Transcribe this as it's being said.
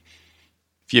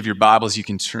If you have your Bibles, you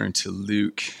can turn to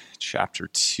Luke chapter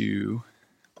 2.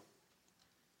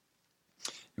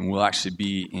 And we'll actually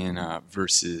be in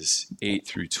verses 8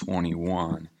 through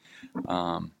 21.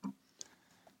 But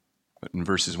in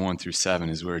verses 1 through 7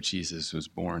 is where Jesus was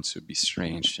born, so it'd be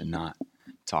strange to not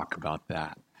talk about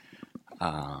that.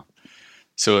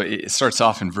 So it starts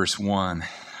off in verse 1.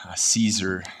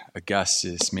 Caesar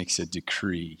Augustus makes a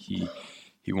decree.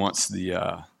 He wants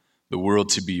the world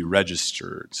to be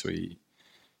registered. So he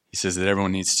says that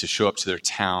everyone needs to show up to their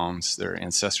towns, their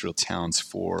ancestral towns,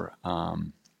 for a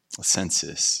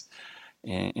census.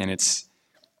 And it's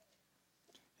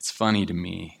funny to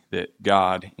me that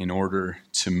God, in order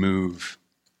to move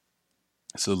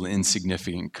this little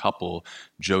insignificant couple,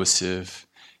 Joseph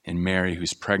and Mary,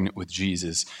 who's pregnant with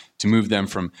Jesus, to move them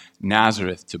from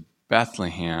Nazareth to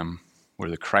Bethlehem, where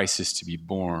the Christ is to be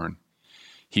born,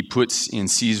 he puts in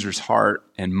Caesar's heart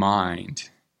and mind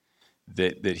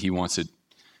that he wants a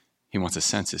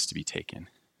census to be taken.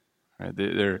 Right?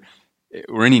 There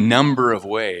were any number of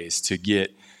ways to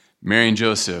get Mary and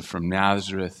Joseph from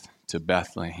Nazareth to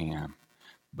Bethlehem,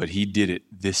 but he did it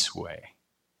this way.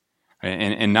 Right?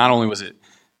 And not only was it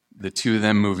the two of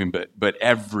them moving, but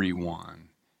everyone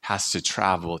has to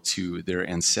travel to their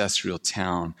ancestral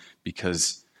town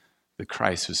because the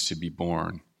Christ was to be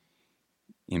born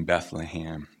in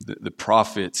Bethlehem. The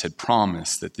prophets had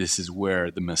promised that this is where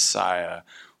the Messiah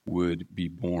would be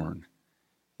born.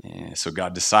 And so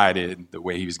God decided the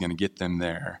way he was going to get them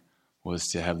there was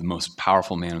to have the most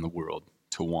powerful man in the world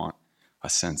to want a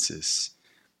census.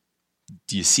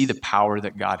 Do you see the power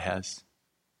that God has?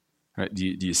 Right? Do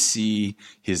you see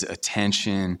his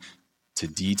attention to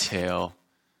detail,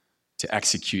 to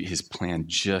execute his plan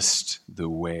just the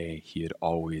way he had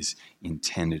always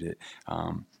intended it?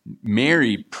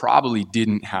 Mary probably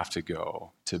didn't have to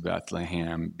go to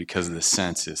Bethlehem because of the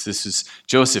census.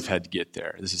 Joseph had to get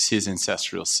there. This is his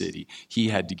ancestral city. He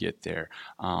had to get there.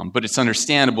 But it's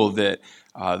understandable that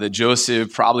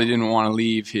Joseph probably didn't want to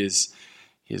leave his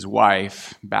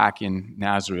wife back in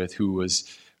Nazareth, who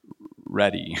was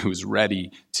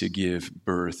ready to give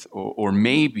birth. Or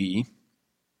maybe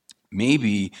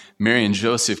Mary and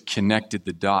Joseph connected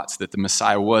the dots that the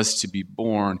Messiah was to be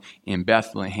born in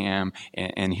Bethlehem,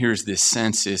 and here's this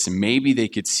census, and maybe they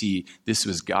could see this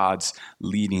was God's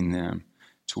leading them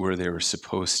to where they were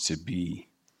supposed to be.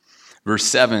 Verse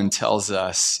 7 tells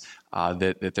us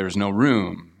that there's no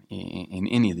room in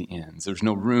any of the inns. There wasn't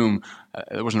a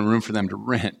room for them to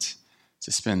rent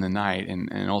to spend the night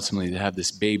and ultimately to have this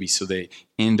baby. So they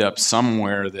end up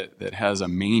somewhere that has a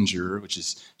manger, which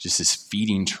is just this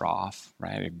feeding trough,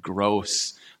 right? A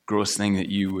gross thing that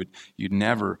you'd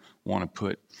never want to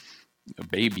put a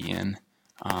baby in.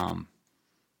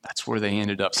 That's where they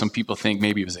ended up. Some people think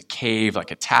maybe it was a cave, like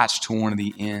attached to one of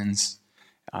the inns.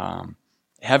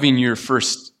 Having your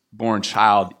firstborn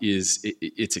child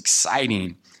it's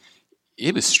exciting.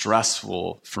 It was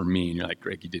stressful for me. And you're like,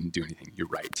 Greg, you didn't do anything. You're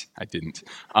right. I didn't.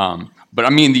 But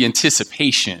I mean, the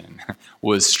anticipation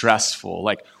was stressful.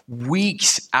 Like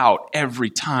weeks out, every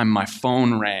time my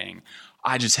phone rang,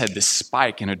 I just had this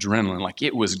spike in adrenaline. Like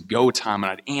it was go time.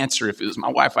 And I'd answer. If it was my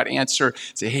wife, I'd answer,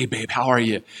 say, hey, babe, how are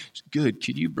you? Good.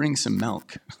 Could you bring some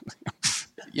milk?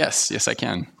 Yes, I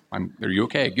can. Are you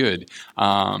okay? Good.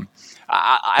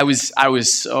 I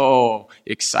was so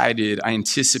excited. I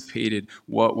anticipated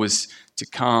what was to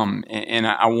come, and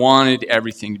I wanted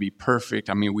everything to be perfect.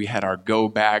 I mean, we had our go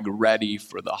bag ready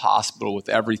for the hospital with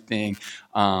everything.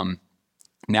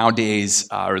 Nowadays,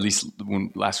 or at least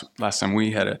when last time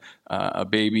we had a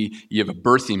baby, you have a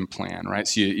birthing plan, right?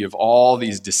 So you have all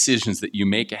these decisions that you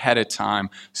make ahead of time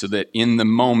so that in the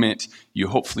moment, you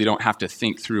hopefully don't have to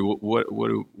think through what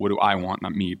do I want,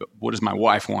 not me, but what does my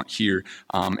wife want here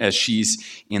as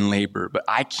she's in labor. But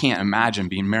I can't imagine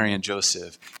being Mary and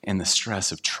Joseph and the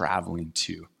stress of traveling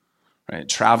too, right?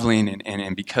 Traveling,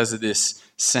 and because of this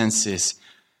census,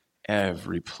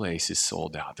 every place is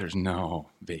sold out. There's no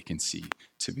vacancy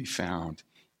to be found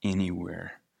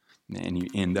anywhere. And you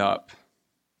end up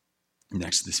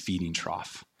next to this feeding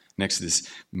trough, next to this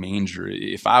manger.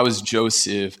 If I was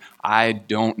Joseph, I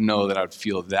don't know that I would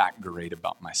feel that great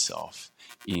about myself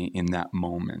in that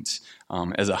moment.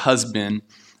 As a husband,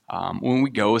 when we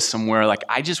go somewhere, like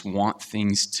I just want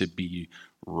things to be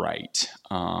right.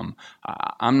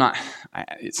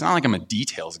 It's not like I'm a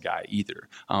details guy either,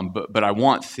 but I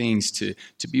want things to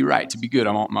be right, to be good.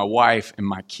 I want my wife and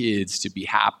my kids to be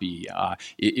happy.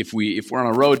 If we're on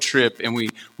a road trip and we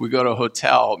go to a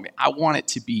hotel, I want it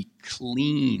to be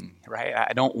clean, right?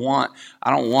 I don't want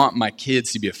my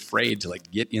kids to be afraid to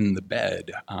like get in the bed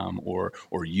or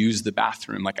use the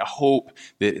bathroom. Like I hope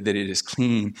that it is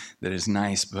clean, that it is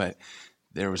nice, but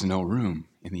there was no room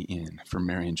in the inn for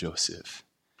Mary and Joseph.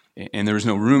 And there was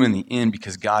no room in the inn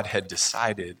because God had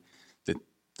decided that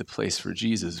the place for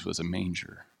Jesus was a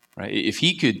manger. Right? If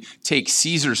he could take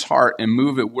Caesar's heart and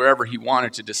move it wherever he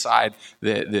wanted to decide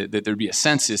that there'd be a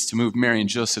census to move Mary and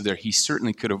Joseph there, he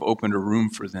certainly could have opened a room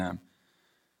for them.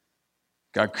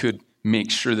 God could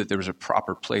make sure that there was a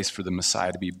proper place for the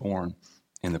Messiah to be born.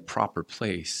 And the proper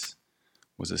place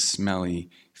was a smelly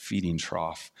feeding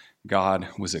trough. God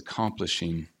was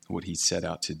accomplishing what he set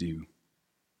out to do.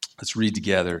 Let's read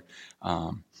together.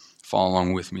 Follow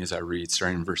along with me as I read,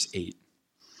 starting in verse 8.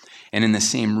 And in the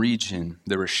same region,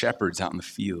 there were shepherds out in the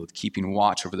field, keeping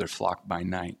watch over their flock by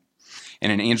night.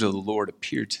 And an angel of the Lord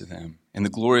appeared to them, and the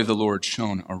glory of the Lord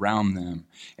shone around them,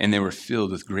 and they were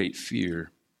filled with great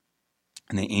fear.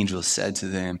 And the angel said to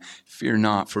them, "Fear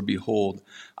not, for behold,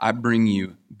 I bring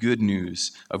you good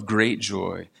news of great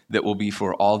joy that will be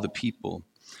for all the people.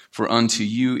 For unto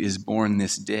you is born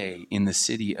this day in the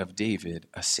city of David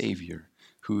a Savior,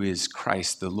 who is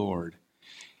Christ the Lord.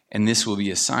 And this will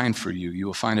be a sign for you. You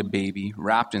will find a baby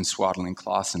wrapped in swaddling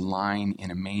cloths and lying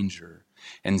in a manger."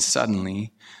 And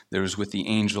suddenly there was with the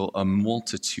angel a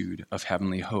multitude of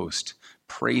heavenly hosts,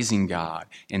 praising God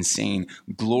and saying,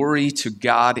 "Glory to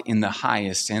God in the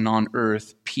highest, and on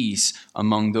earth peace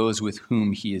among those with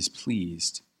whom he is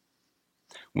pleased."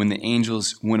 When the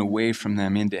angels went away from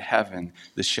them into heaven,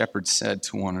 the shepherds said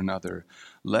to one another,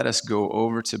 "Let us go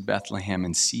over to Bethlehem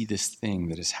and see this thing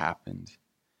that has happened,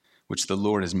 which the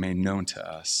Lord has made known to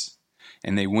us."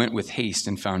 And they went with haste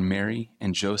and found Mary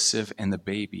and Joseph and the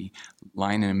baby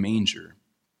lying in a manger.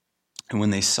 And when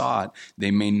they saw it,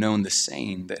 they made known the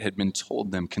saying that had been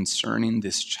told them concerning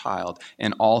this child.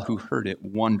 And all who heard it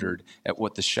wondered at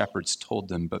what the shepherds told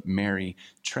them. But Mary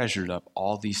treasured up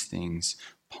all these things,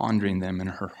 pondering them in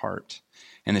her heart.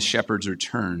 And the shepherds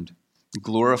returned,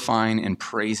 glorifying and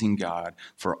praising God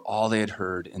for all they had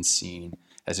heard and seen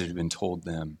as it had been told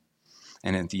them.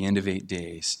 And at the end of 8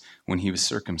 days, when he was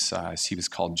circumcised, he was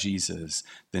called Jesus,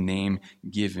 the name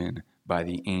given by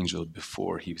the angel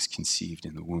before he was conceived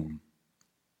in the womb.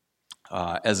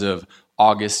 As of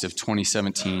August of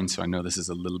 2017, so I know this is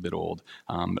a little bit old,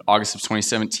 but August of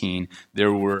 2017,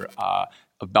 there were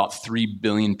about 3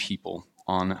 billion people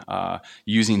on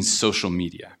using social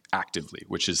media actively,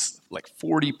 which is like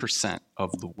 40%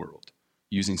 of the world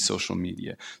using social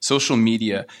media. Social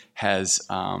media has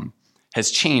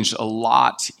changed a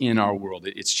lot in our world.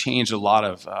 It's changed a lot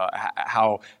of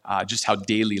how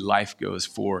daily life goes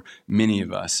for many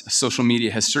of us. Social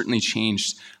media has certainly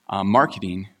changed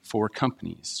marketing for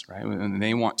companies, right? When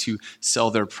they want to sell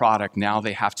their product, now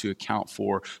they have to account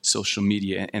for social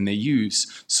media, and they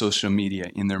use social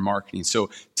media in their marketing. So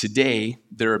today,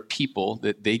 there are people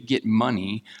that they get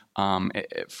money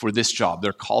for this job.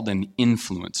 They're called an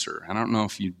influencer. I don't know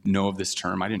if you know of this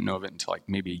term. I didn't know of it until like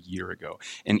maybe a year ago.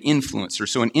 An influencer.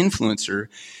 So an influencer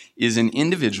is an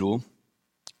individual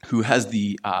who has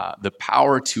the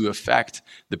power to affect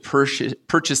the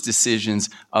purchase decisions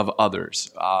of others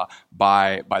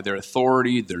by their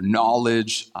authority, their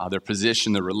knowledge, their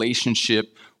position, their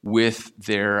relationship with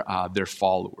their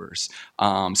followers.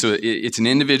 So it's an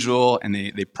individual, and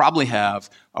they probably have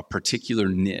a particular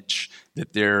niche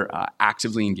that they're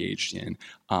actively engaged in.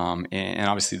 And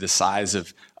obviously the size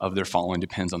of their following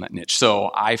depends on that niche. So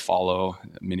I follow,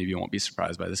 many of you won't be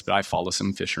surprised by this, but I follow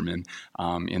some fishermen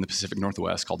in the Pacific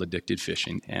Northwest called Addicted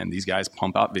Fishing. And these guys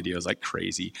pump out videos like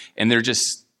crazy. And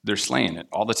they're slaying it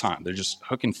all the time. They're just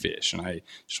hooking fish. And I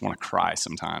just want to cry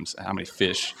sometimes how many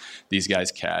fish these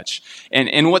guys catch.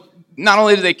 And what, not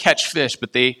only do they catch fish,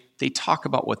 but they talk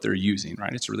about what they're using,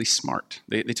 right? It's really smart.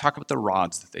 They talk about the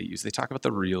rods that they use. They talk about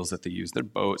the reels that they use, their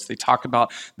boats. They talk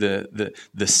about the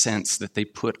scents that they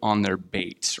put on their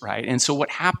baits, right? And so what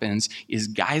happens is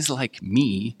guys like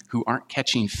me who aren't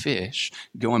catching fish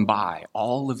go and buy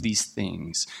all of these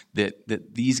things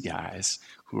that these guys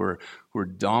who are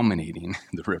dominating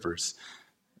the rivers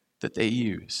that they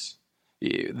use.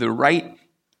 The right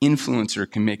influencer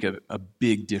can make a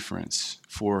big difference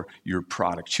for your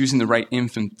product. Choosing the right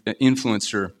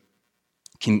influencer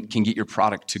can get your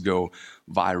product to go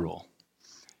viral.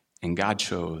 And God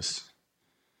chose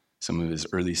some of his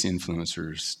earliest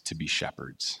influencers to be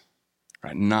shepherds,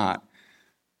 right? Not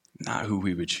who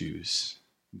we would choose.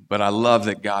 But I love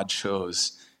that God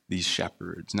chose these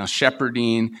shepherds. Now,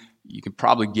 shepherding, you can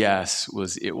probably guess,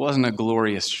 it wasn't a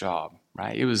glorious job,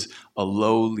 right? It was a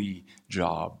lowly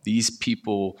job. These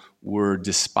people were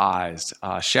despised.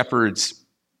 Shepherds,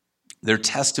 their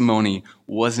testimony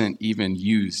wasn't even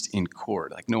used in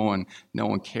court. Like no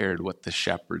one cared what the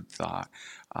shepherd thought.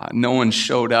 No one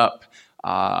showed up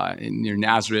near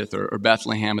Nazareth or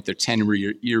Bethlehem at their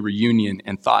 10-year reunion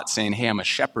and thought saying, hey, I'm a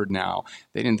shepherd now.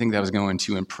 They didn't think that was going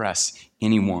to impress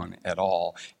anyone at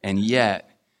all. And yet,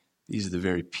 these are the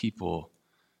very people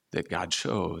that God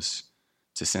chose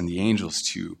to send the angels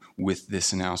to with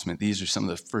this announcement. These are some of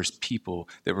the first people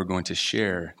that we're going to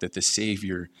share that the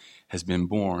Savior has been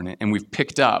born. And we've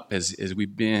picked up as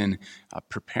we've been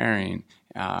preparing,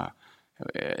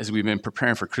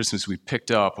 for Christmas, we've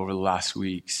picked up over the last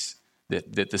weeks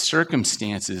that the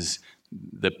circumstances,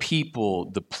 the people,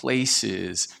 the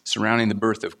places surrounding the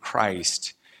birth of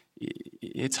Christ,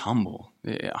 it's humble.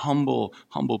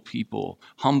 Humble people,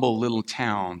 humble little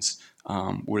towns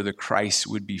where the Christ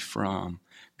would be from.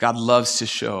 God loves to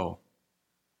show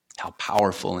how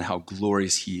powerful and how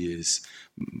glorious he is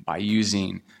by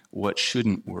using what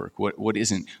shouldn't work, what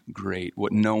isn't great,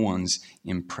 what no one's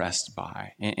impressed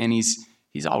by. And he's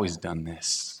always done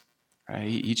this. Right?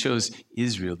 He chose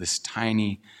Israel, this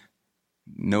tiny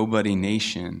nobody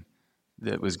nation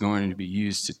that was going to be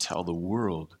used to tell the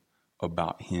world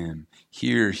about him.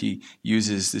 Here he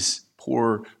uses this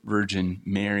poor virgin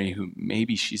Mary, who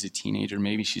maybe she's a teenager,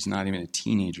 maybe she's not even a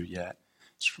teenager yet.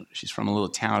 She's from a little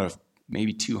town of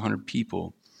maybe 200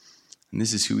 people. And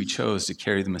this is who he chose to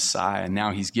carry the Messiah. And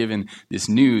now he's given this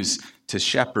news to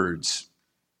shepherds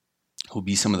who'll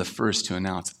be some of the first to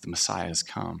announce that the Messiah has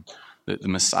come, the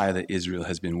Messiah that Israel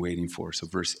has been waiting for. So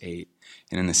verse 8,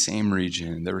 and in the same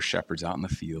region, there were shepherds out in the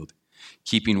field,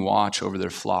 keeping watch over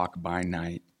their flock by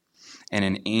night. And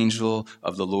an angel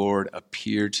of the Lord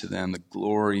appeared to them. The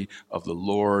glory of the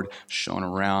Lord shone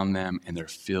around them, and they're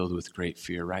filled with great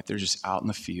fear, right? They're just out in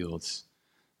the fields.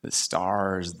 The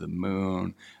stars, the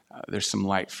moon, there's some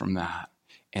light from that.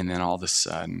 And then all of a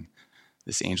sudden,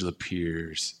 this angel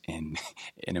appears, and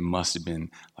it must have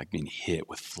been like being hit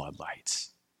with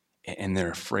floodlights. And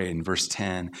they're afraid. In verse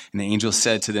 10, and the angel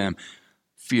said to them,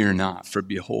 fear not, for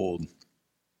behold,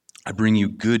 I bring you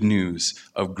good news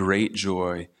of great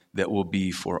joy that will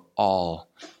be for all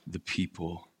the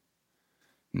people.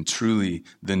 And truly,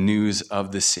 the news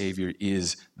of the Savior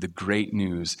is the great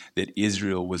news that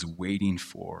Israel was waiting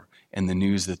for, and the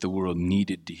news that the world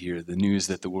needed to hear, the news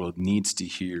that the world needs to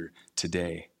hear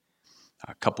today.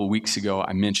 A couple weeks ago,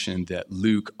 I mentioned that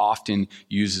Luke often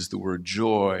uses the word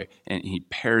joy, and he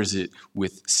pairs it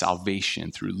with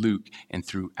salvation through Luke and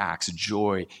through Acts.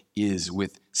 Joy is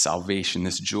with salvation.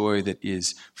 This joy that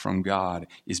is from God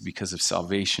is because of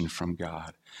salvation from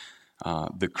God.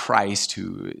 The Christ,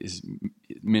 who is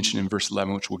mentioned in verse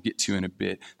 11, which we'll get to in a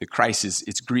bit, the Christ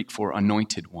it's Greek for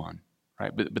anointed one.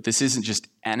 Right? But this isn't just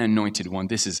an anointed one.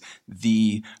 This is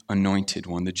the anointed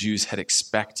one. The Jews had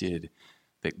expected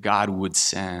that God would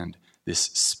send this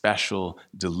special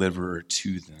deliverer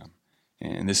to them.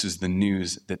 And this was the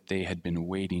news that they had been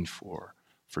waiting for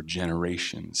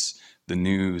generations. The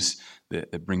news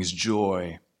that brings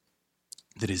joy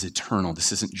that is eternal.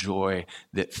 This isn't joy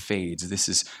that fades. This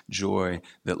is joy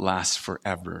that lasts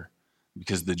forever.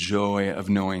 Because the joy of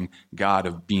knowing God,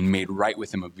 of being made right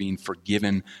with him, of being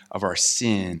forgiven of our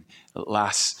sin, it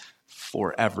lasts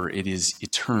forever. It is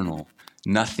eternal.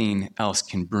 Nothing else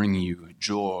can bring you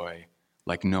joy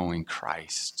like knowing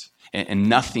Christ. And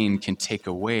nothing can take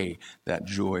away that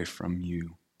joy from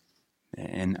you.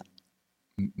 And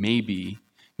maybe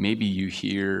you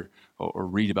hear or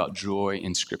read about joy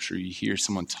in Scripture. You hear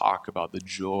someone talk about the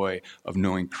joy of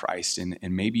knowing Christ. And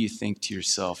maybe you think to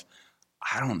yourself,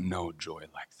 I don't know joy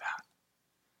like that.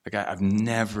 Like I've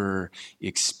never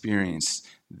experienced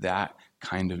that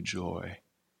kind of joy.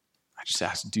 I just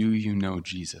ask, do you know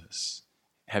Jesus?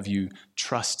 Have you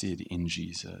trusted in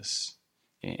Jesus?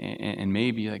 And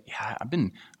maybe like, yeah, I've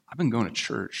been going to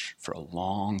church for a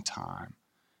long time.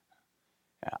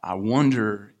 I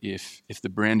wonder if the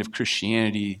brand of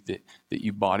Christianity that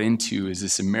you bought into is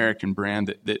this American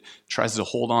brand that tries to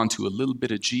hold on to a little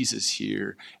bit of Jesus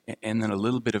here and then a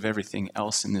little bit of everything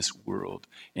else in this world.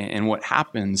 And what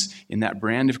happens in that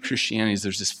brand of Christianity is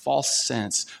there's this false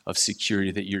sense of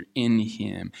security that you're in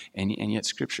him. And yet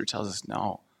Scripture tells us,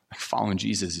 no, following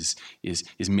Jesus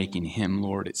is making him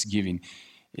Lord. It's giving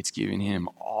him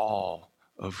all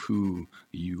of who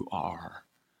you are.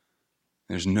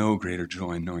 There's no greater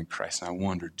joy in knowing Christ. And I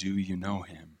wonder, do you know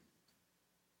him?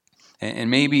 And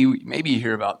maybe you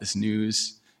hear about this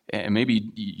news, and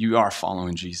maybe you are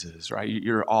following Jesus, right?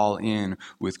 You're all in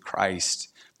with Christ.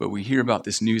 But we hear about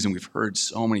this news, and we've heard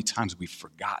so many times, we've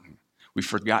forgotten. We've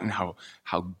forgotten how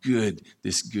good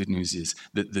this good news is,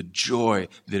 the joy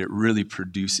that it really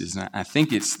produces. And I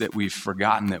think it's that we've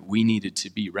forgotten that we needed to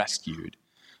be rescued.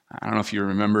 I don't know if you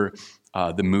remember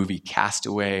the movie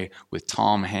Castaway with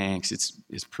Tom Hanks.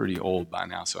 It's pretty old by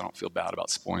now, so I don't feel bad about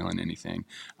spoiling anything.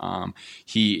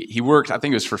 He worked, I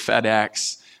think it was for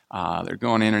FedEx. They're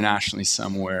going internationally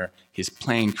somewhere. His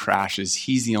plane crashes.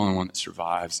 He's the only one that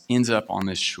survives, ends up on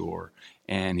this shore,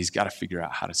 and he's got to figure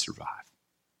out how to survive.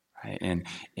 Right?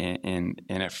 And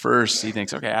at first he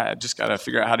thinks, okay, I just got to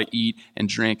figure out how to eat and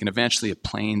drink, and eventually a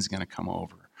plane's going to come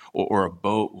over, or a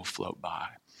boat will float by.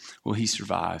 Well, he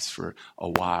survives for a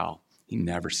while. He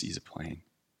never sees a plane,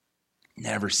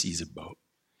 never sees a boat.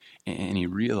 And he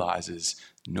realizes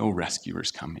no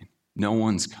rescuer's coming. No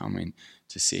one's coming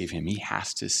to save him. He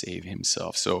has to save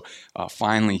himself. So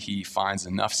finally he finds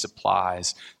enough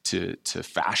supplies to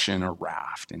fashion a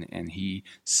raft, and he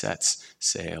sets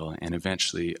sail, and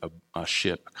eventually a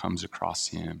ship comes across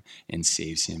him and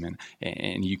saves him.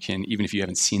 And you can, even if you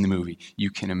haven't seen the movie, you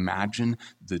can imagine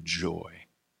the joy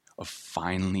of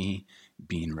finally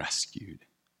being rescued.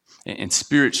 And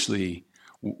spiritually,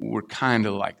 we're kind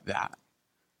of like that,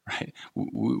 right?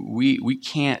 We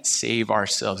can't save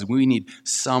ourselves. We need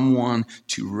someone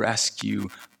to rescue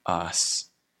us.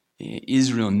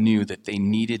 Israel knew that they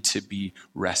needed to be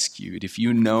rescued. If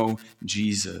you know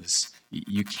Jesus,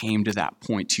 you came to that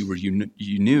point too where you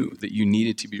knew that you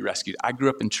needed to be rescued. I grew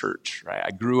up in church, right?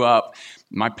 I grew up,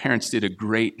 my parents did a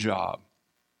great job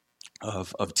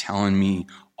of telling me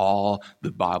all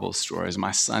the Bible stories. My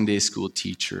Sunday school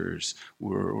teachers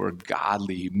were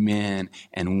godly men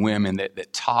and women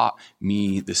that taught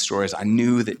me the stories. I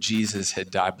knew that Jesus had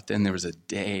died, but then there was a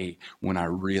day when I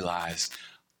realized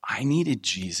I needed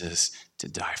Jesus to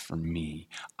die for me.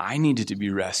 I needed to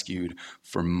be rescued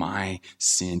for my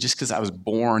sin. Just because I was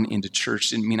born into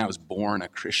church didn't mean I was born a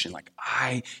Christian. Like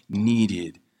I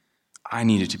needed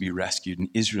to be rescued, and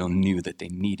Israel knew that they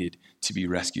needed to be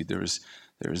rescued. There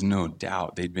was no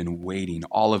doubt. They'd been waiting.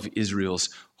 All of Israel's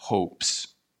hopes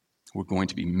were going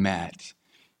to be met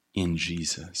in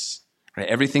Jesus. Right?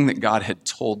 Everything that God had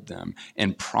told them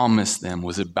and promised them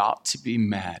was about to be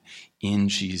met in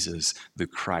Jesus, the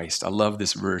Christ. I love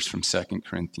this verse from 2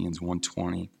 Corinthians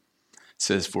 1:20. It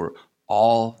says, "For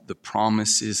all the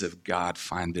promises of God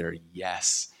find their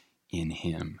yes in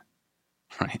him."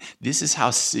 Right? This is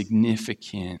how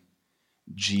significant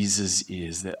Jesus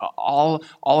is, that all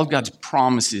of God's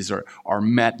promises are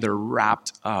met, they're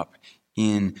wrapped up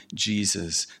in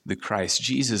Jesus, the Christ.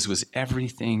 Jesus was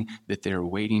everything that they're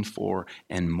waiting for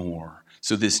and more.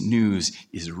 So this news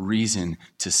is reason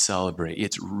to celebrate.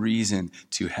 It's reason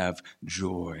to have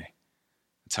joy.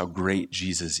 That's how great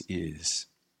Jesus is.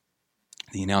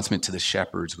 The announcement to the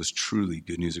shepherds was truly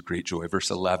good news of great joy. Verse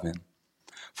 11.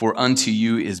 "For unto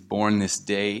you is born this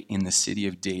day in the city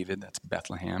of David," that's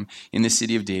Bethlehem, "in the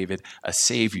city of David, a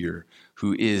Savior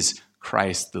who is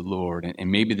Christ the Lord."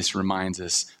 And maybe this reminds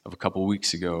us of a couple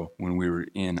weeks ago when we were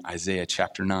in Isaiah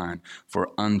chapter 9.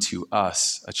 "For unto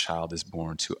us a child is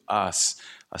born, to us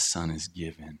a son is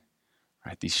given."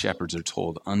 Right? These shepherds are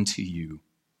told, unto you,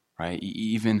 right?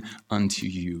 Even unto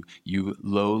you, you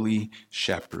lowly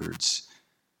shepherds,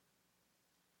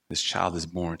 this child is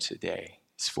born today.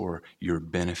 It's for your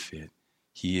benefit.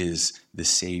 He is the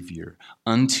Savior.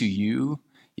 Unto you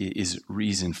is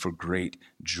reason for great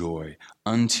joy.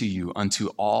 Unto you, unto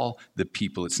all the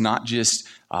people. It's not just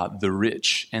the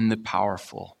rich and the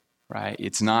powerful, right?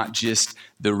 It's not just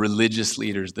the religious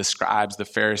leaders, the scribes, the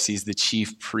Pharisees, the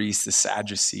chief priests, the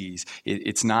Sadducees.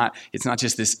 It's not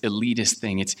just this elitist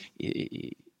thing.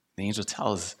 The angel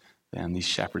tells them, these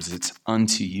shepherds, it's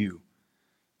unto you.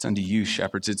 It's unto you,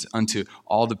 shepherds. It's unto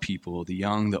all the people, the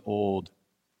young, the old,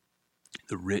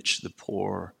 the rich, the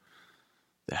poor,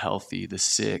 the healthy, the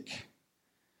sick.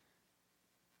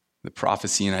 The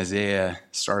prophecy in Isaiah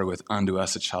started with, unto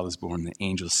us a child is born. The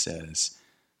angel says,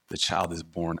 the child is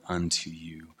born unto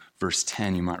you. Verse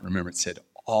 10, you might remember, it said,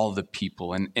 all the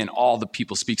people. And all the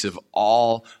people speaks of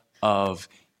all of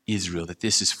Israel, that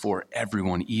this is for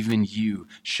everyone, even you,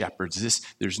 shepherds.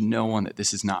 There's no one that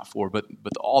this is not for, but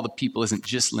all the people isn't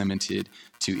just limited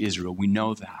to Israel. We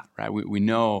know that, right? We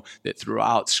know that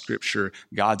throughout Scripture,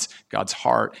 God's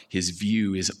heart, his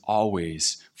view is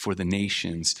always for the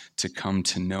nations to come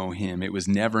to know him. It was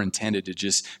never intended to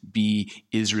just be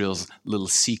Israel's little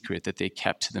secret that they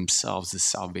kept to themselves, this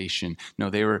salvation. No,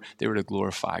 they were to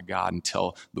glorify God and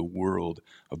tell the world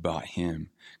about him.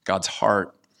 God's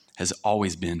heart has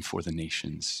always been for the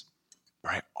nations,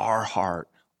 right? Our heart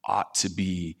ought to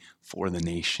be for the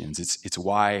nations. It's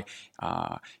why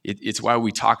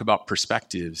we talk about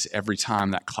perspectives every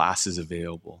time that class is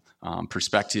available.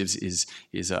 Perspectives is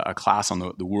a class on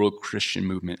the world Christian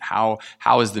movement. How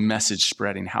is the message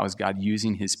spreading? How is God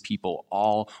using his people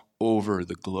all over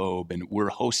the globe. And we're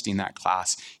hosting that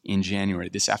class in January.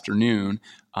 This afternoon,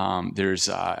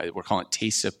 we're calling it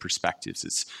Taste of Perspectives.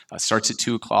 It starts at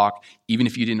 2 o'clock. Even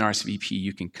if you didn't RSVP,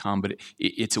 you can come. But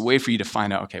it's a way for you to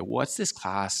find out, okay, what's this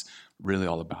class really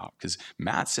all about? Because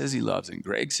Matt says he loves it, and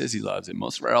Greg says he loves it.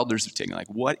 Most of our elders have taken,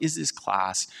 what is this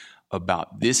class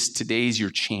about? Today's your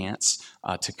chance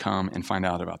to come and find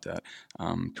out about that.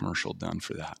 Commercial done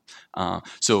for that.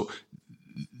 So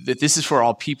that this is for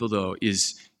all people, though,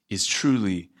 is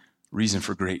truly reason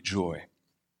for great joy.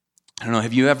 I don't know,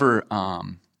 have you ever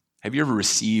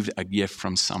received a gift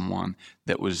from someone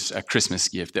that was a Christmas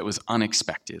gift that was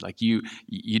unexpected? Like you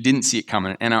didn't see it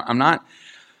coming. And I'm not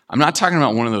talking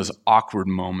about one of those awkward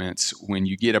moments when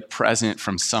you get a present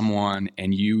from someone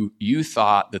and you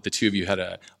thought that the two of you had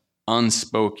a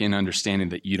unspoken understanding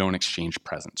that you don't exchange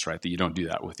presents, right? That you don't do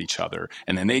that with each other.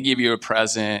 And then they give you a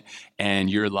present and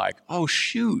you're like, oh,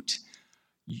 shoot,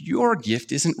 your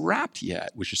gift isn't wrapped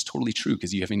yet, which is totally true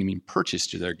because you haven't even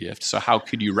purchased their gift. So how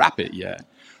could you wrap it yet?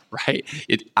 Right?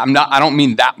 I don't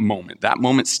mean that moment. That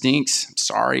moment stinks. I'm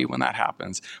sorry when that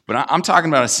happens. But I'm talking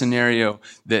about a scenario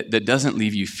that doesn't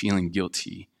leave you feeling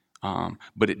guilty,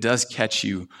 but it does catch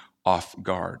you off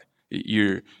guard.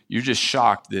 You're just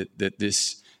shocked that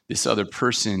this other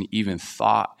person even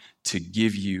thought to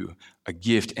give you a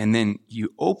gift, and then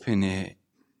you open it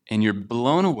and you're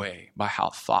blown away by how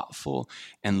thoughtful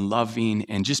and loving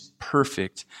and just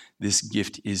perfect this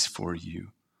gift is for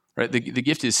you. Right? The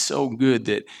gift is so good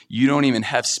that you don't even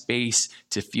have space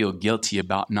to feel guilty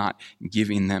about not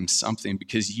giving them something,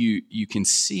 because you can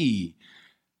see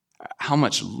how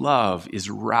much love is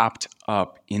wrapped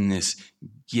up in this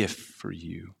gift for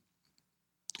you.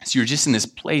 So you're just in this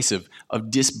place of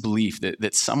disbelief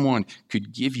that someone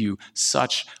could give you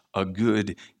such a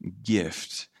good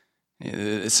gift.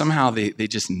 Somehow they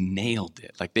just nailed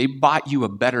it. Like they bought you a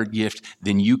better gift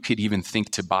than you could even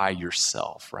think to buy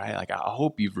yourself, right? Like I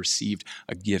hope you've received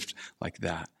a gift like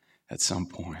that at some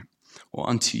point. Well,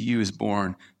 unto you is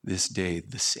born this day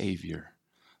the Savior,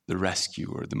 the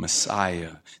Rescuer, the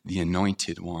Messiah, the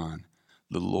Anointed One,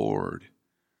 the Lord.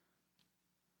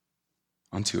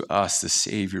 Unto us the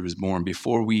Savior was born.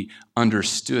 Before we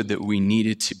understood that we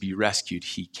needed to be rescued,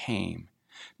 he came.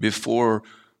 Before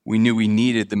we knew we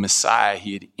needed the Messiah,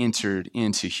 he had entered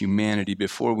into humanity.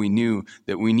 Before we knew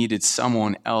that we needed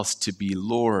someone else to be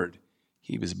Lord,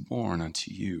 he was born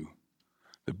unto you.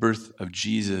 The birth of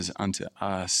Jesus unto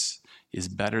us is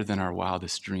better than our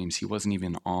wildest dreams. He wasn't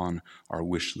even on our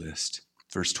wish list.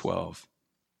 Verse 12.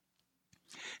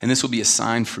 And this will be a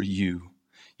sign for you.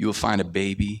 You will find a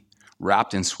baby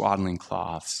wrapped in swaddling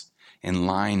cloths and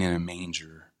lying in a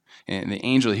manger. And the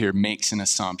angel here makes an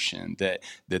assumption that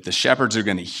the shepherds are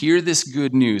going to hear this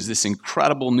good news, this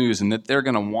incredible news, and that they're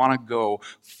going to want to go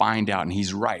find out. And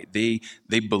he's right. They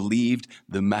believed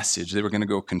the message. They were going to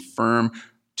go confirm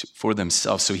for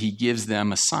themselves. So he gives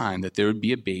them a sign that there would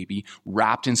be a baby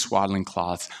wrapped in swaddling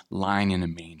cloths lying in a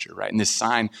manger, right? And this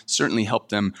sign certainly helped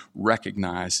them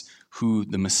recognize who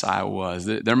the Messiah was.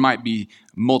 There might be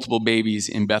multiple babies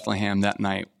in Bethlehem that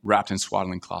night wrapped in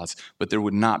swaddling cloths, but there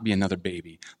would not be another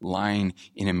baby lying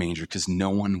in a manger because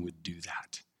no one would do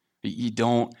that. You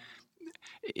don't,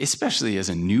 especially as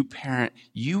a new parent,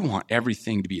 you want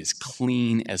everything to be as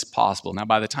clean as possible. Now,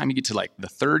 by the time you get to like the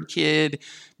third kid,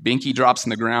 binky drops in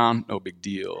the ground, no big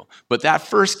deal. But that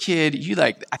first kid,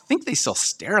 I think they sell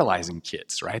sterilizing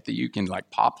kits, right? That you can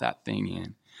like pop that thing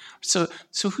in. So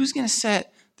who's going to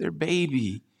set their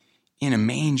baby in a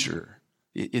manger?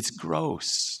 It's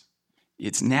gross.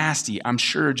 It's nasty. I'm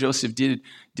sure Joseph did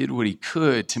what he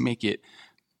could to make it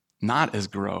not as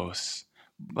gross,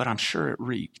 but I'm sure it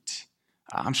reeked.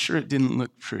 I'm sure it didn't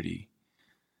look pretty.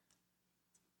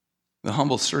 The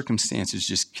humble circumstances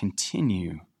just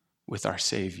continue with our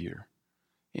Savior.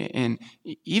 And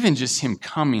even just him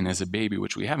coming as a baby,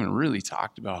 which we haven't really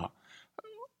talked about,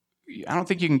 I don't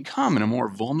think you can come in a more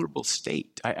vulnerable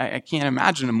state. I can't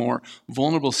imagine a more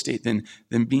vulnerable state than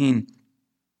being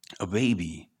a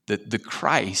baby. The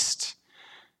Christ,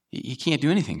 he can't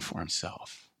do anything for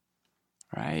himself,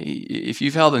 right? If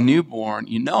you've held a newborn,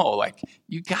 you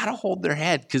got to hold their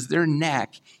head because their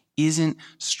neck isn't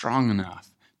strong enough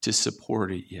to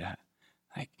support it yet.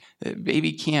 Like, the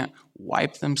baby can't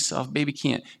wipe themselves. Baby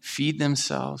can't feed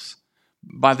themselves.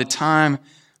 By the time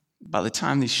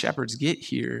these shepherds get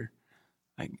here,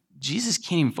 like, Jesus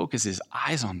can't even focus his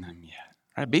eyes on them yet.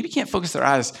 Right? Baby can't focus their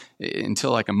eyes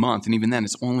until like a month, and even then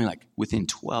it's only like within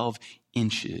 12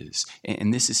 inches.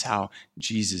 And this is how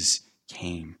Jesus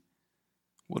came.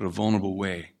 What a vulnerable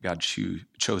way God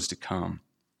chose to come,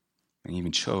 and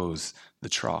even chose the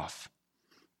trough.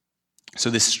 So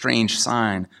this strange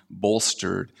sign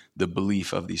bolstered the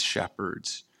belief of these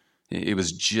shepherds. It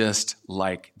was just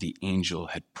like the angel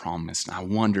had promised. And I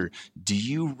wonder, do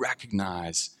you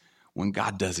recognize when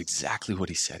God does exactly what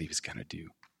he said he was going to do?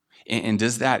 And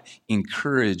does that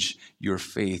encourage your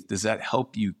faith? Does that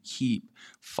help you keep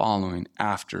following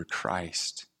after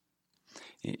Christ?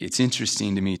 It's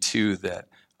interesting to me, too, that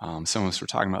some of us were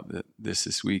talking about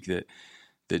this week,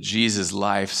 that Jesus'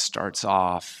 life starts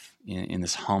off in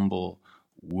this humble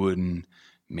wooden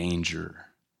manger,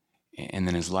 and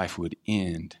then his life would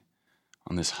end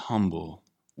on this humble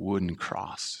wooden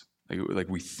cross. Like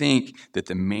we think that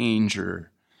the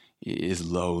manger is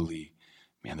lowly.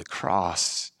 Man, the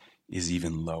cross is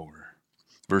even lower.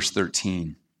 Verse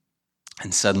 13,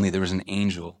 and suddenly there was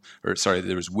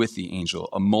there was with the angel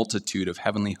a multitude of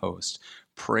heavenly hosts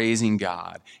praising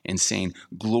God and saying,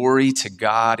 "Glory to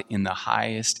God in the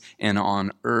highest, and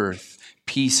on earth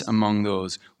peace among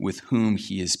those with whom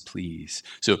he is pleased."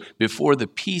 So before the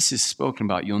peace is spoken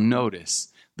about, you'll notice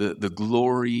the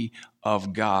glory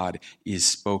of God is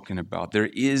spoken about. There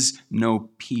is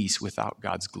no peace without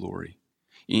God's glory.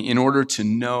 In order to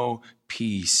know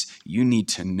peace, you need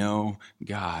to know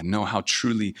God, know how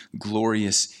truly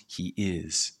glorious he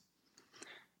is.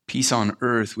 Peace on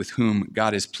earth with whom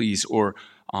God is pleased, or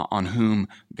on whom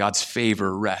God's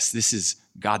favor rests. This is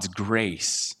God's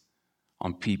grace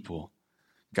on people.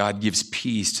 God gives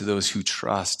peace to those who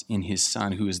trust in his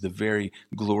Son, who is the very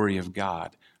glory of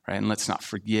God. Right? And let's not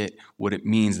forget what it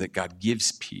means that God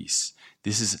gives peace.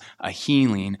 This is a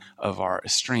healing of our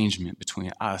estrangement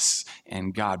between us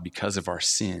and God because of our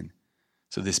sin.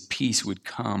 So this peace would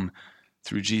come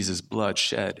through Jesus' blood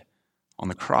shed on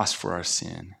the cross for our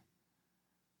sin.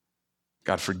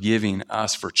 God forgiving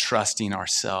us for trusting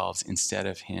ourselves instead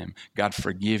of him. God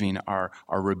forgiving our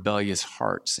rebellious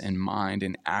hearts and mind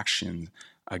and actions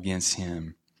against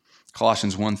him.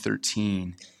 Colossians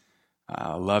 1:13,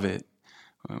 I love it.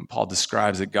 Paul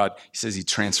describes that God, he says he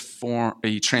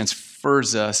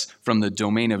transfers us from the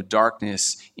domain of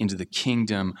darkness into the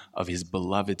kingdom of his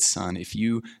beloved Son. If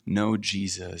you know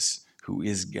Jesus, who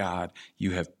is God,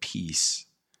 you have peace.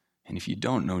 And if you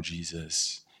don't know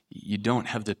Jesus, you don't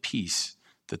have the peace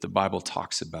that the Bible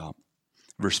talks about.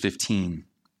 Verse 15,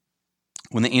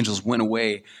 when the angels went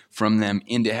away from them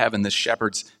into heaven, the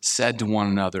shepherds said to one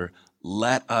another,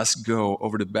 "Let us go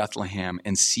over to Bethlehem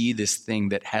and see this thing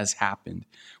that has happened,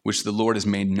 which the Lord has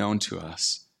made known to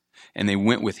us." And they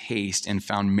went with haste and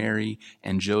found Mary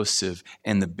and Joseph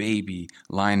and the baby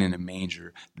lying in a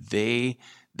manger. They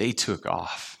took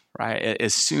off, right?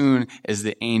 As soon as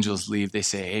the angels leave, they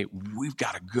say, "Hey, we've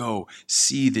got to go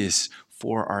see this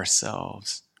for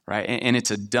ourselves." Right? And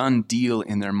it's a done deal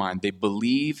in their mind. They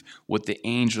believe what the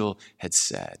angel had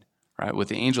said. Right? What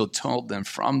the angel told them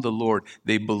from the Lord,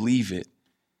 they believe it.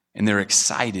 And they're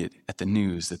excited at the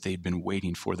news that they'd been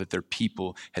waiting for, that their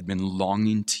people had been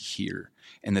longing to hear,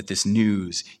 and that this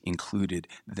news included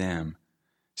them.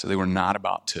 So they were not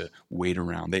about to wait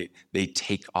around. They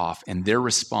take off, and their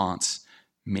response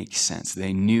makes sense.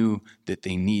 They knew that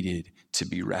they needed to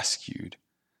be rescued.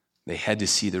 They had to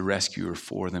see the rescuer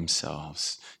for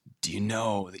themselves. Do you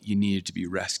know that you needed to be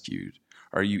rescued?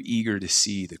 Are you eager to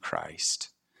see the Christ?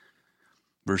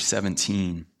 Verse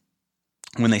 17,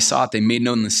 when they saw it, they made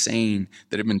known the saying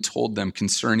that had been told them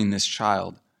concerning this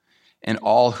child. And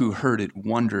all who heard it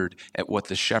wondered at what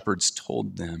the shepherds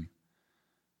told them.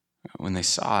 When they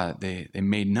saw it, they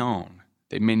made known.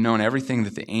 They made known everything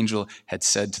that the angel had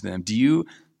said to them. Do you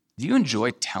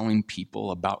enjoy telling people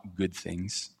about good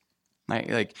things?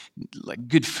 Like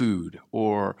good food,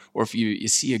 or if you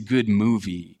see a good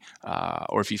movie,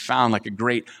 or if you found like a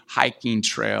great hiking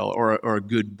trail or a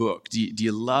good book. Do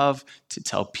you love to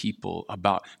tell people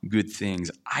about good things?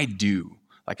 I do.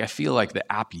 Like I feel like the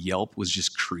app Yelp was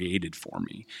just created for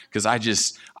me because I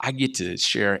get to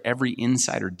share every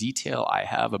insider detail I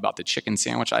have about the chicken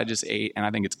sandwich I just ate, and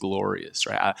I think it's glorious,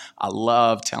 right? I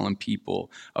love telling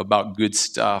people about good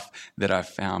stuff that I've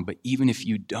found, but even if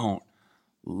you don't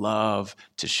love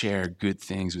to share good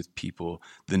things with people,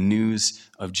 the news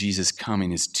of Jesus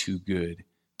coming is too good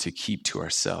to keep to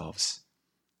ourselves.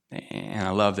 And I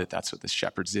love that that's what the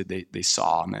shepherds did. They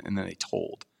saw and then they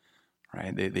told,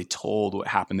 right? They told what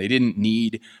happened. They didn't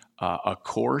need a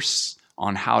course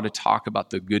on how to talk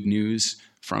about the good news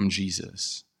from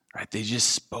Jesus, right? They just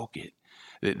spoke it.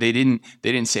 They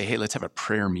didn't say, "Hey, let's have a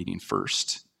prayer meeting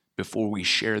first before we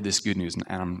share this good news."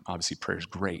 And obviously prayer is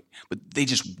great, but they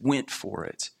just went for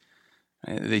it.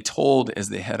 They told as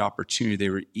they had opportunity. They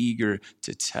were eager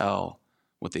to tell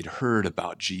what they'd heard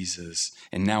about Jesus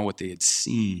and now what they had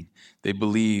seen. They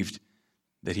believed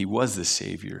that he was the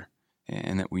Savior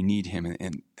and that we need him.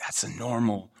 And that's a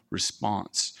normal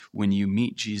response when you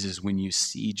meet Jesus, when you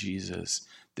see Jesus,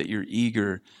 that you're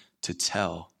eager to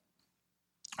tell.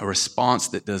 A response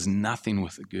that does nothing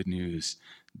with the good news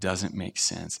doesn't make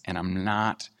sense. And I'm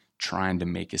not trying to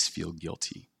make us feel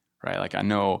guilty, right? Like, I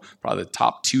know probably the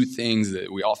top two things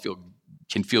that we all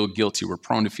can feel guilty, we're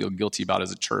prone to feel guilty about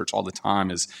as a church all the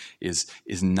time is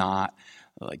not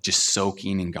like just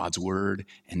soaking in God's word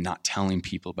and not telling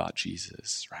people about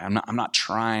Jesus, right? I'm not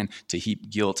trying to heap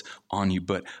guilt on you,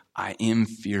 but I am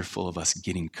fearful of us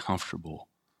getting comfortable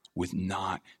with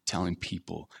not telling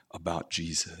people about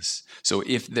Jesus. So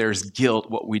if there's guilt,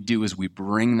 what we do is we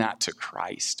bring that to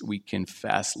Christ. We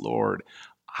confess, Lord,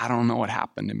 I don't know what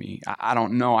happened to me. I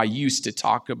don't know. I used to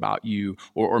talk about you,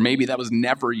 or maybe that was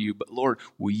never you, but Lord,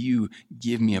 will you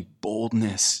give me a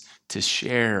boldness to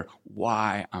share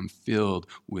why I'm filled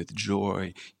with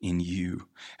joy in you?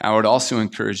 I would also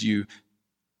encourage you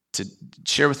to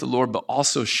share with the Lord, but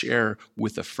also share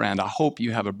with a friend. I hope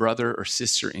you have a brother or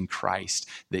sister in Christ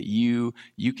that you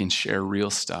can share real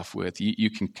stuff with. You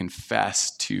can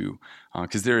confess to,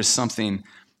 because there's something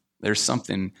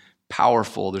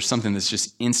powerful. There's something that's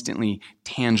just instantly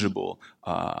tangible.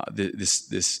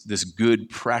 This good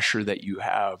pressure that you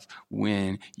have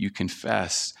when you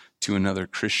confess to another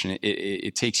Christian.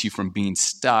 It takes you from being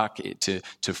stuck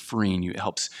to freeing you.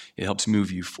 It helps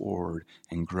move you forward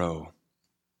and grow.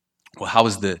 Well, how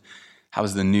was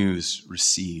the news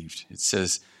received? It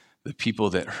says the people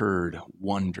that heard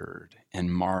wondered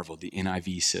and marveled. The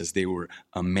NIV says they were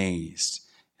amazed.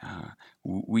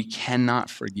 We cannot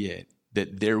forget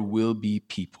that there will be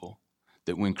people,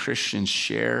 that when Christians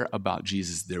share about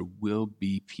Jesus, there will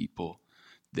be people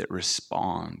that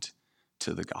respond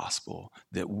to the gospel,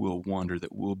 that will wonder,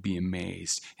 that will be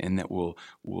amazed, and that will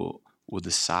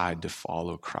decide to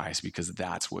follow Christ, because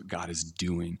that's what God is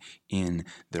doing in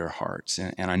their hearts.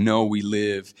 And I know we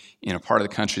live in a part of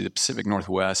the country, the Pacific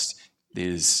Northwest,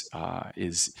 is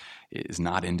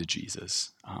not into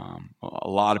Jesus. A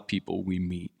lot of people we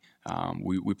meet,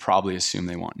 we probably assume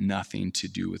they want nothing to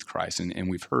do with Christ. And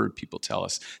we've heard people tell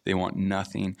us they want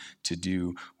nothing to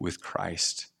do with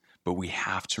Christ. But we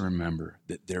have to remember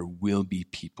that there will be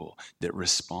people that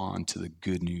respond to the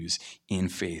good news in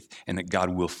faith, and that God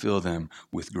will fill them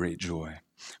with great joy.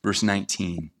 Verse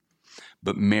 19,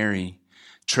 but Mary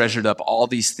treasured up all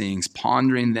these things,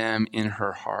 pondering them in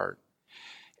her heart.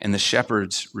 And the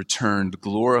shepherds returned,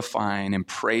 glorifying and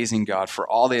praising God for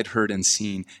all they had heard and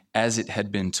seen, as it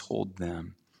had been told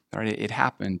them. All right, it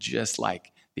happened just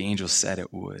like the angel said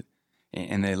it would.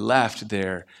 And they left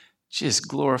there just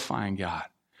glorifying God,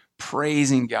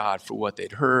 praising God for what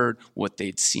they'd heard, what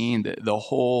they'd seen, the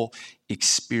whole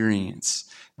experience.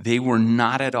 They were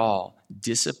not at all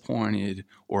disappointed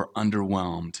or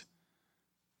underwhelmed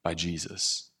by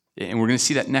Jesus. And we're going to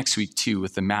see that next week too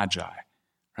with the Magi,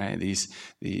 right?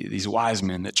 These wise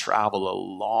men that travel a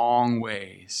long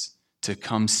ways to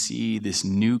come see this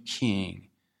new king.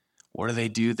 What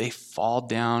do? They fall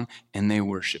down and they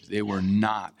worship. They were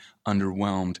not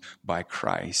underwhelmed by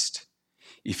Christ.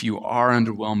 If you are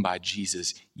underwhelmed by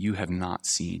Jesus, you have not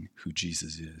seen who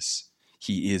Jesus is.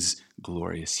 He is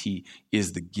glorious. He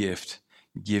is the gift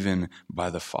given by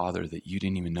the Father that you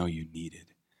didn't even know you needed.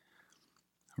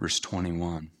 Verse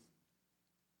 21.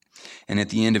 And at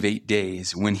the end of 8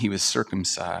 days, when he was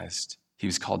circumcised, he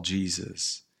was called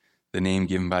Jesus, the name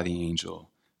given by the angel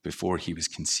before he was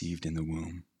conceived in the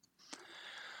womb.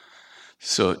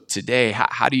 So today,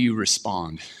 how do you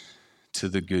respond to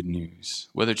the good news?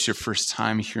 Whether it's your first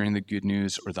time hearing the good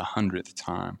news or the 100th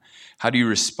time, how do you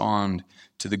respond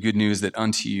to the good news that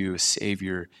unto you a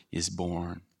Savior is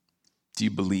born? Do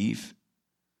you believe?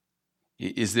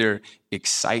 Is there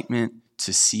excitement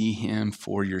to see him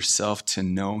for yourself, to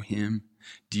know him?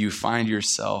 Do you find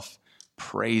yourself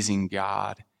praising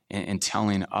God and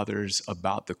telling others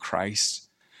about the Christ?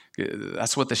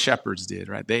 That's what the shepherds did,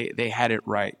 right? They had it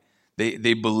right.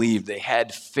 They believed, they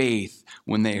had faith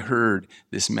when they heard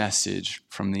this message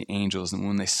from the angels, and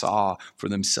when they saw for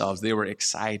themselves, they were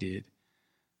excited.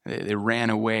 They ran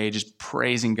away just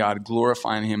praising God,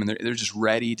 glorifying him, and they're just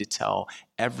ready to tell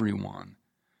everyone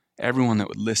that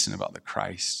would listen about the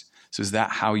Christ. So is that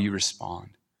how you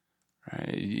respond?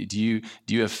 Right? Do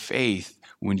you have faith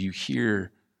when you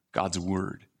hear God's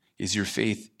word? Is your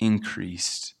faith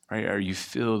increased? Right? Are you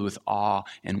filled with awe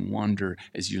and wonder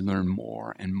as you learn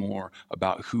more and more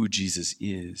about who Jesus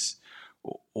is?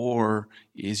 Or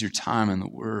is your time in the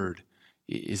Word,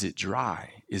 is it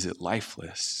dry? Is it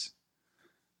lifeless?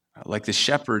 Like the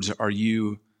shepherds, are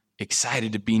you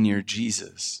excited to be near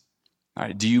Jesus? All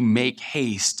right, do you make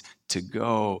haste to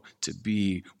go to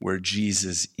be where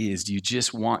Jesus is? Do you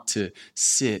just want to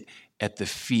sit at the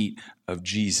feet of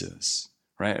Jesus?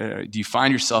 Right? Do you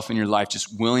find yourself in your life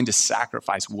just willing to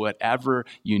sacrifice whatever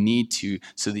you need to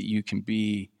so that you can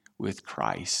be with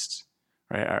Christ?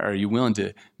 Right? Are you willing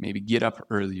to maybe get up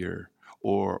earlier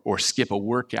or skip a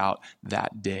workout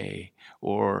that day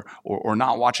or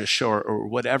not watch a show or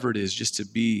whatever it is just to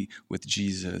be with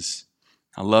Jesus?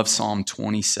 I love Psalm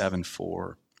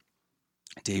 27:4.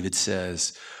 David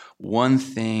says, "One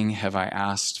thing have I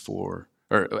asked for,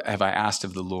 or have I asked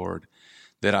of the Lord,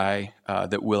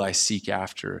 that will I seek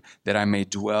after, that I may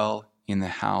dwell in the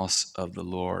house of the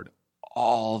Lord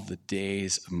all the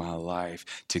days of my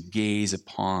life, to gaze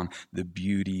upon the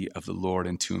beauty of the Lord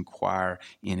and to inquire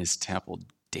in his temple."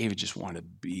 David just wanted to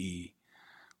be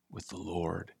with the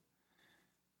Lord.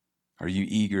 Are you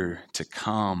eager to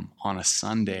come on a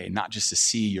Sunday, not just to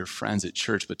see your friends at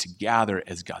church, but to gather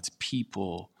as God's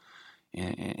people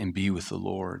and be with the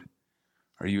Lord?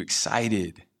 Are you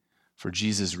excited for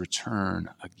Jesus'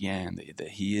 return again, that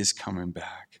he is coming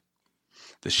back?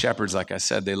 The shepherds, like I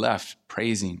said, they left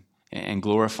praising and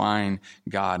glorifying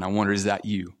God. And I wonder, is that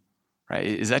you? Right?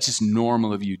 Is that just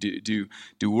normal of you?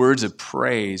 Do words of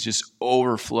praise just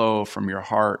overflow from your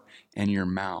heart and your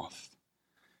mouth?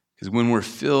 Because when we're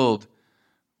filled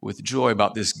with joy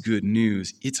about this good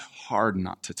news, it's hard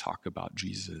not to talk about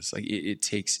Jesus. Like it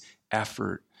takes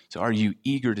effort. So are you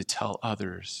eager to tell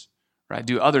others? Right?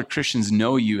 Do other Christians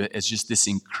know you as just this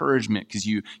encouragement because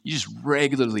you just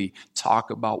regularly talk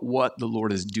about what the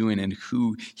Lord is doing and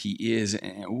who he is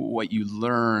and what you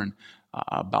learn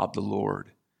about the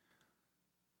Lord?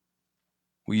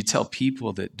 Will you tell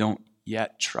people that don't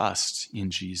yet trust in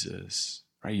Jesus?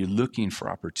 Right? You're looking for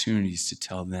opportunities to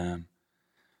tell them.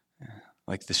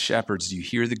 Like the shepherds, do you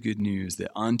hear the good news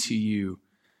that unto you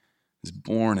is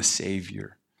born a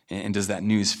Savior? And does that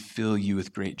news fill you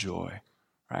with great joy?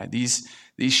 Right? These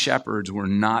shepherds were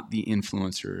not the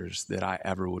influencers that I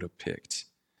ever would have picked.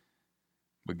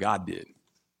 But God did.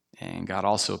 And God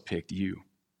also picked you.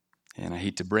 And I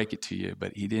hate to break it to you,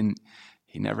 but he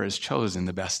never has chosen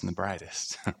the best and the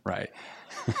brightest, right?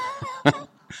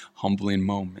 Humbling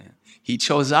moment. He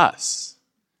chose us,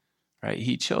 right?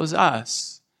 He chose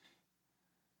us.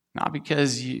 Not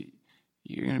because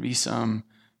you're going to be some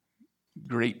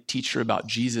great teacher about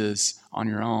Jesus on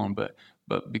your own, but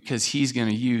because he's going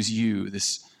to use you,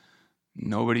 this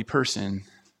nobody person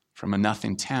from a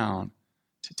nothing town,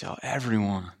 to tell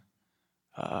everyone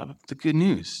the good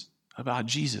news about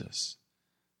Jesus,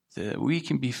 that we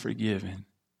can be forgiven.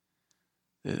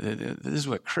 This is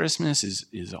what Christmas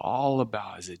is all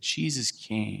about, is that Jesus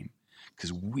came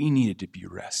because we needed to be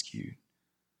rescued.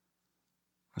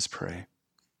 Let's pray.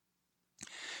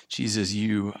 Jesus,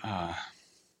 you're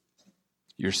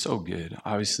so good.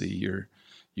 Obviously,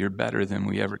 you're better than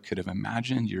we ever could have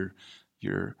imagined.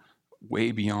 You're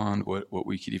way beyond what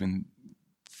we could even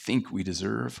think we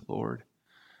deserve, Lord.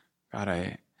 God,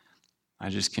 I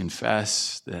just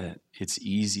confess that it's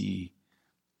easy,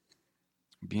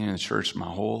 being in the church my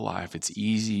whole life, it's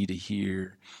easy to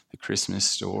hear the Christmas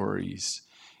stories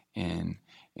and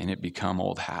it become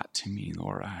old hat to me,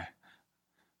 Lord.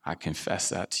 I confess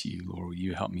that to you, Lord. Will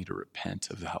you help me to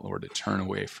repent of that, Lord, to turn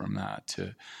away from that,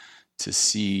 to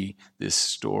see this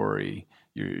story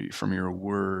from your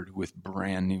word with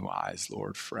brand new eyes,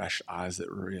 Lord, fresh eyes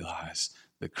that realize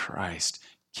that Christ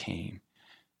came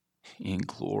in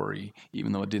glory,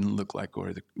 even though it didn't look like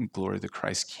glory. The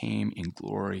Christ came in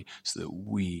glory so that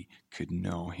we could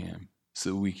know him,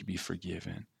 so that we could be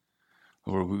forgiven.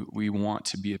 Lord, we want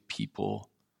to be a people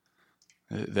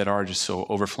that are just so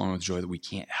overflowing with joy that we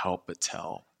can't help but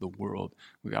tell the world.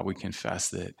 God, we confess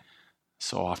that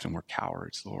so often we're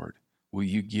cowards, Lord. Will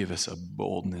you give us a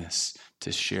boldness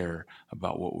to share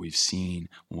about what we've seen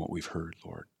and what we've heard,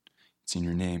 Lord? It's in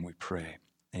your name we pray.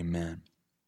 Amen.